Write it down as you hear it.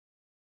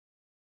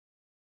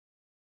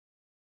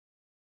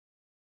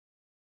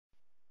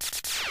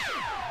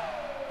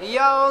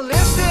Yo,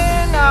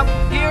 listen up,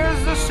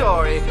 here's the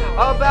story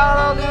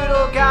about a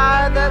little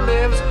guy that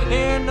lives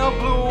in a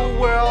blue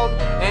world.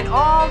 And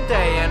all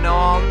day and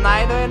all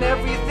night and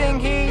everything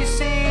he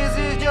sees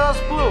is just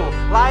blue.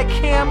 Like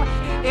him,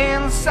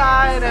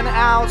 inside and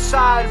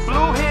outside.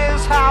 Blue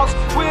his house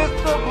with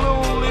a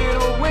blue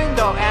little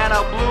window and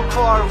a blue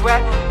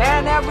Corvette.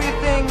 And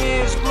everything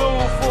is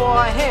blue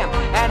for him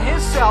and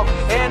himself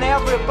and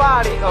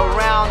everybody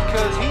around.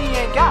 Cause he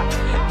ain't got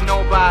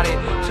nobody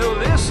to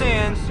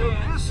listen.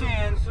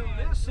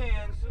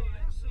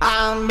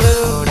 I'm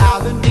blue,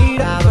 I've been deed,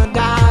 I've been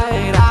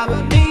died.